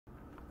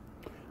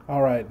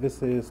Alright,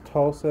 this is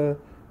Tulsa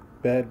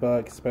Bed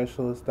Bug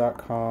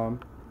Specialist.com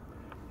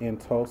in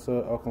Tulsa,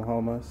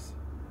 Oklahoma.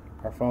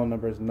 Our phone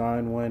number is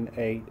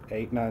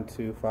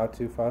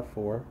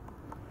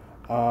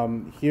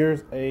 918-892-5254.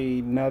 Here's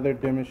another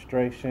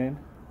demonstration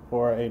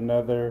or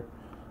another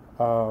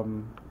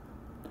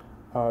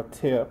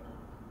tip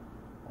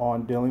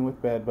on dealing with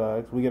bed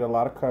bugs. We get a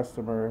lot of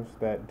customers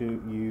that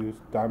do use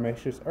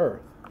Diatomaceous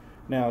earth.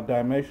 Now,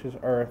 Diatomaceous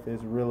earth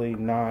is really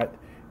not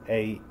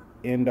a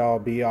end-all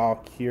be-all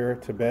cure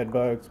to bed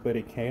bugs, but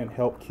it can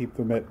help keep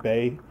them at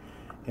bay.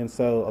 And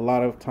so a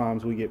lot of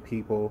times we get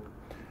people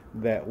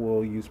that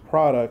will use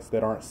products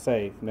that aren't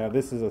safe. Now,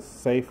 this is a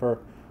safer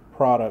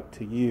product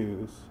to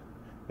use,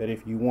 that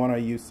if you want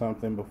to use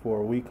something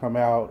before we come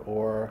out,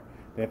 or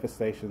the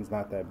infestation's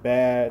not that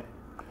bad,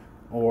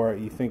 or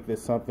you think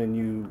there's something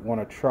you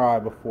want to try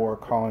before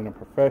calling a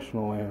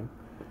professional in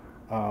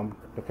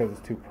because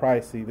it's too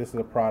pricey, this is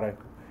a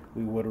product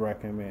we would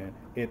recommend.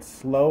 It's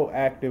slow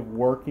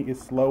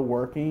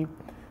working,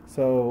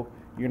 so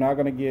you're not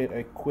going to get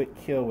a quick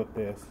kill with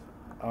this.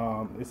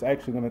 It's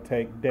actually going to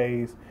take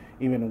days,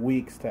 even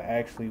weeks, to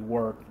actually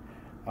work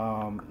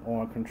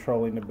on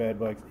controlling the bed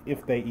bugs,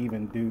 if they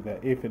even do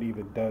that, if it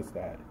even does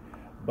that.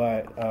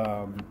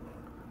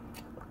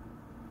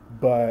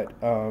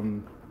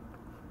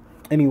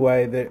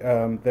 Anyway,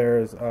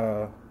 there's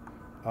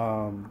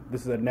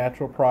this is a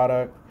natural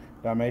product,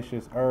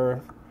 Diatomaceous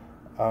earth.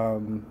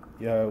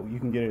 You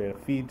can get it at a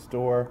feed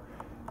store,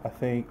 I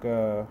think,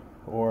 or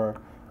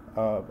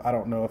I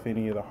don't know if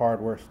any of the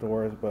hardware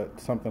stores, but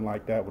something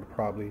like that would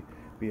probably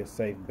be a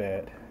safe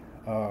bet.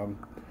 But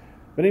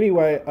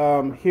anyway,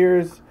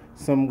 here's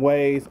some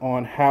ways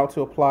on how to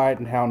apply it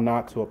and how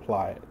not to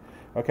apply it.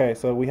 Okay,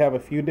 so we have a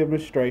few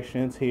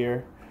demonstrations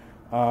here.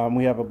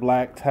 We have a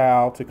black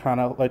towel to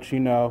kind of let you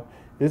know.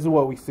 This is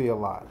what we see a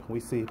lot. We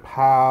see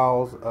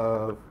piles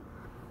of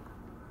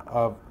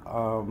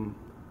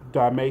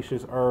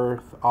Diatomaceous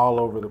earth all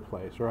over the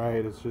place,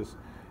 right? It's just,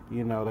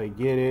 you know, they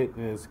get it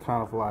and it's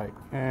kind of like,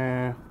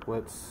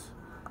 let's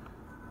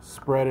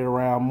spread it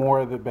around.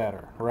 More the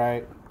better,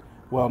 right?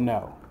 Well,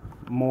 no,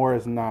 more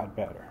is not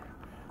better.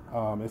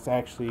 It's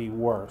actually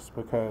worse,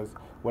 because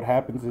what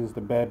happens is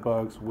the bed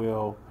bugs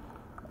will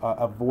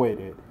avoid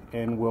it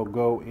and will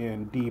go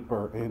in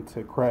deeper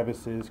into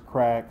crevices,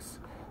 cracks,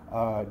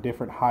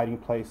 different hiding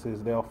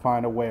places. They'll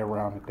find a way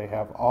around it. They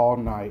have all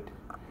night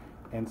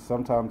and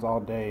sometimes all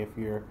day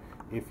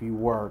if you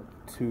work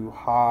to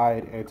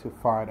hide and to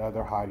find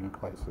other hiding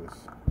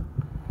places.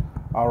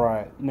 All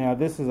right, now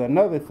this is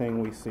another thing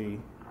we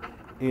see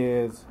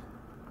is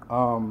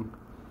kind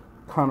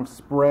of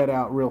spread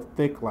out real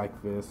thick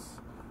like this.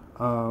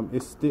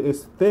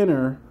 It's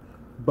thinner,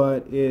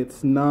 but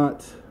it's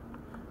not.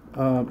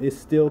 It's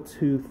still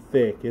too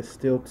thick. It's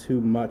still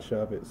too much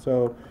of it.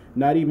 So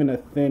not even a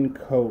thin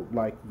coat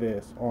like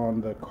this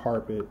on the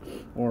carpet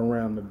or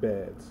around the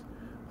beds.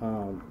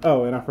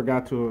 Oh, and I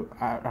forgot to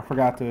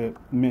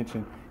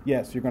mention,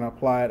 yes, you're going to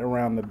apply it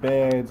around the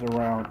beds,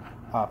 around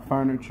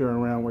furniture,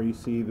 around where you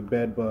see the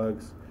bed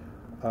bugs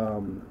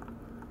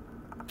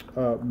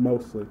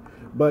mostly.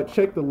 But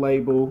check the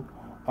label.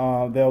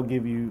 They'll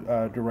give you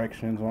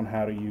directions on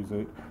how to use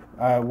it.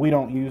 We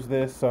don't use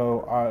this,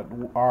 so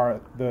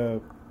the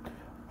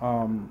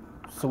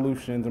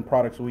solutions and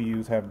products we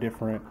use have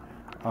different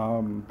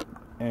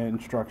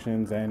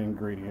instructions and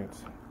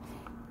ingredients.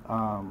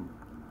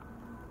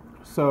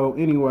 So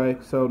anyway,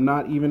 so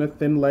not even a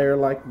thin layer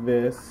like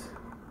this,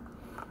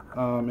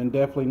 and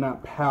definitely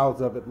not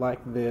piles of it like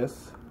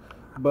this,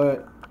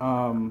 but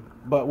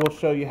we'll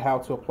show you how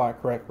to apply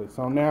correctly.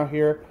 So now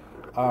here,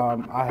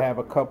 I have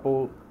a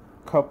couple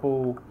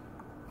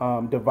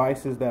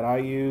devices that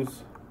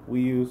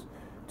we use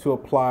to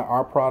apply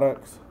our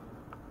products.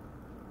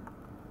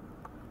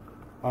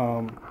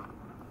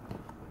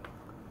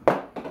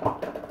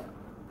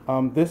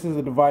 This is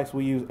a device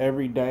we use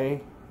every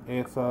day.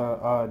 It's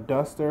a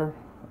duster,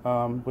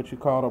 what you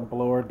call a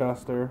blower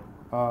duster.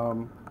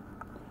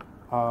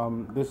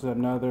 This is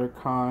another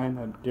kind,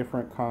 a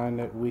different kind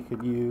that we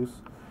could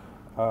use.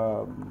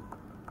 Kind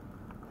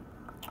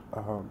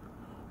of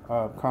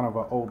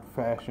an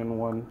old-fashioned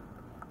one.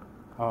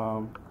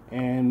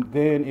 And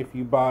then if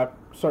you buy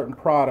certain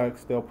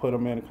products, they'll put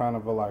them in kind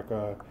of like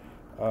a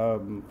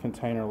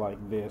container like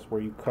this, where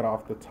you cut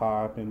off the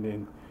top and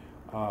then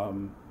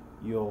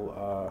you'll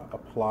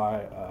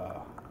apply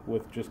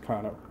with just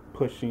kind of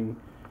pushing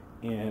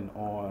in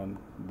on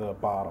the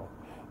bottle.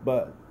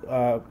 But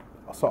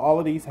so all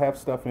of these have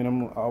stuff in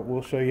them.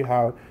 We'll show you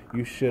how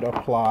you should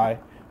apply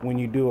when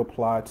you do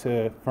apply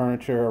to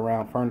furniture,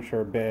 around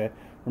furniture, bed.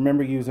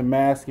 Remember, use a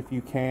mask if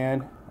you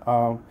can,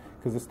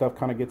 because this stuff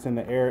kind of gets in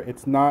the air.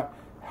 It's not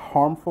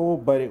harmful,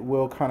 but it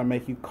will kind of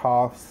make you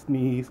cough,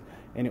 sneeze,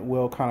 and it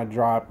will kind of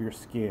dry up your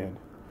skin.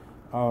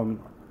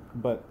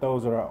 But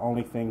those are the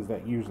only things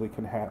that usually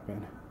can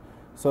happen.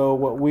 So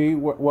what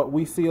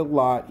we see a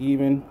lot,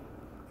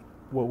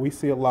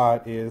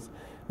 is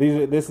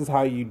this is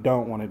how you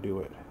don't want to do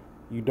it.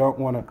 You don't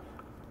want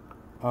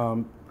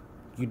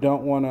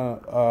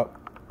to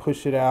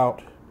push it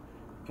out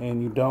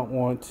and you don't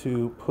want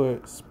to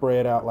spray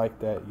it out like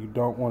that. You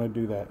don't want to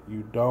do that.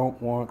 You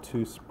don't want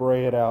to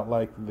spray it out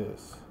like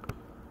this.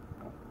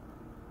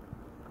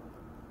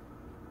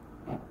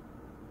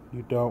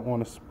 You don't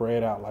want to spray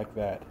it out like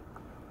that.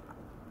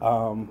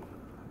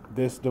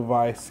 This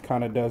device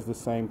kind of does the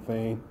same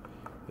thing.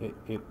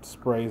 It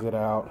sprays it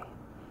out.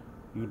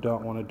 You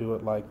don't want to do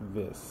it like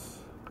this.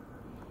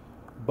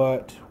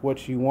 But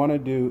what you want to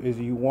do is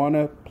you want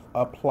to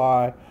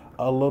apply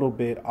a little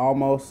bit,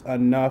 almost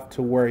enough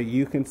to where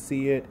you can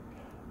see it,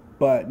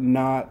 but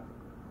not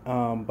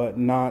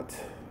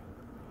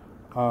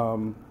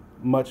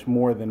much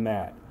more than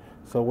that.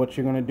 So what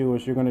you're going to do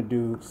is you're going to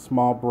do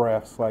small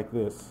breaths like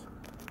this,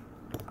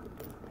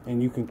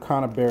 and you can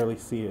kind of barely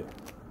see it,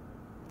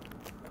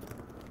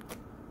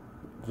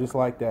 just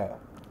like that.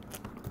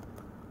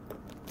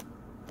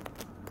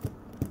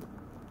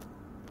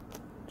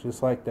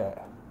 Just like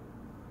that.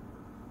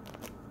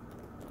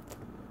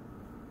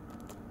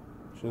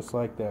 Just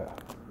like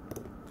that.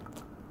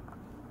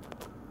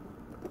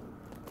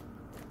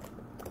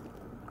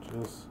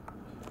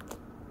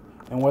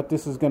 And what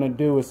this is going to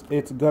do is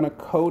it's going to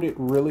coat it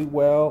really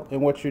well.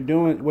 And what you're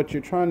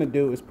trying to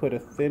do is put a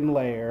thin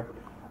layer,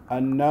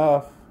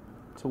 enough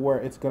to where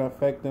it's going to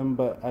affect them,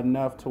 but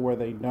enough to where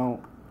they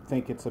don't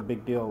think it's a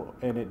big deal,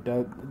 and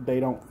they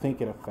don't think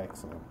it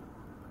affects them.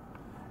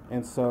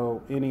 And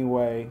so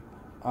anyway,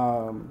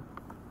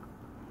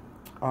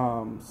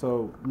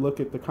 so look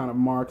at the kind of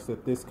marks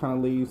that this kind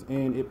of leaves,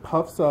 and it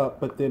puffs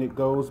up, but then it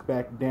goes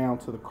back down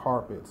to the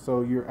carpet.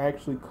 So you're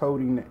actually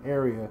coating the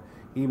area,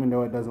 even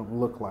though it doesn't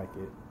look like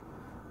it.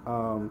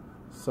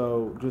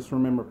 So just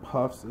remember,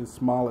 puffs as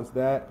small as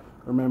that.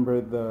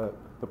 Remember,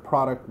 the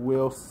product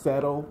will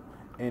settle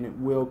and it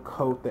will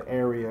coat the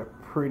area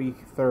pretty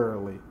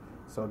thoroughly.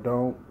 So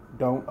don't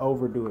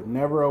overdo it.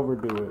 Never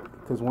overdo it,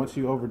 because once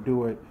you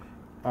overdo it,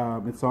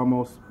 it's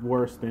almost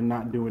worse than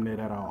not doing it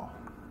at all.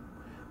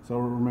 So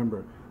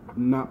remember,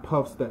 not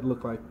puffs that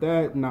look like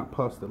that, not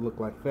puffs that look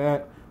like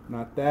that,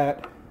 not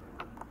that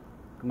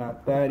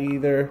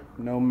either,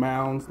 no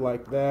mounds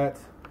like that,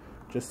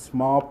 just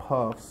small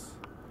puffs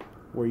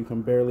where you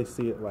can barely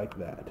see it like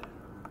that.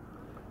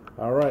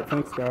 All right,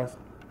 thanks guys.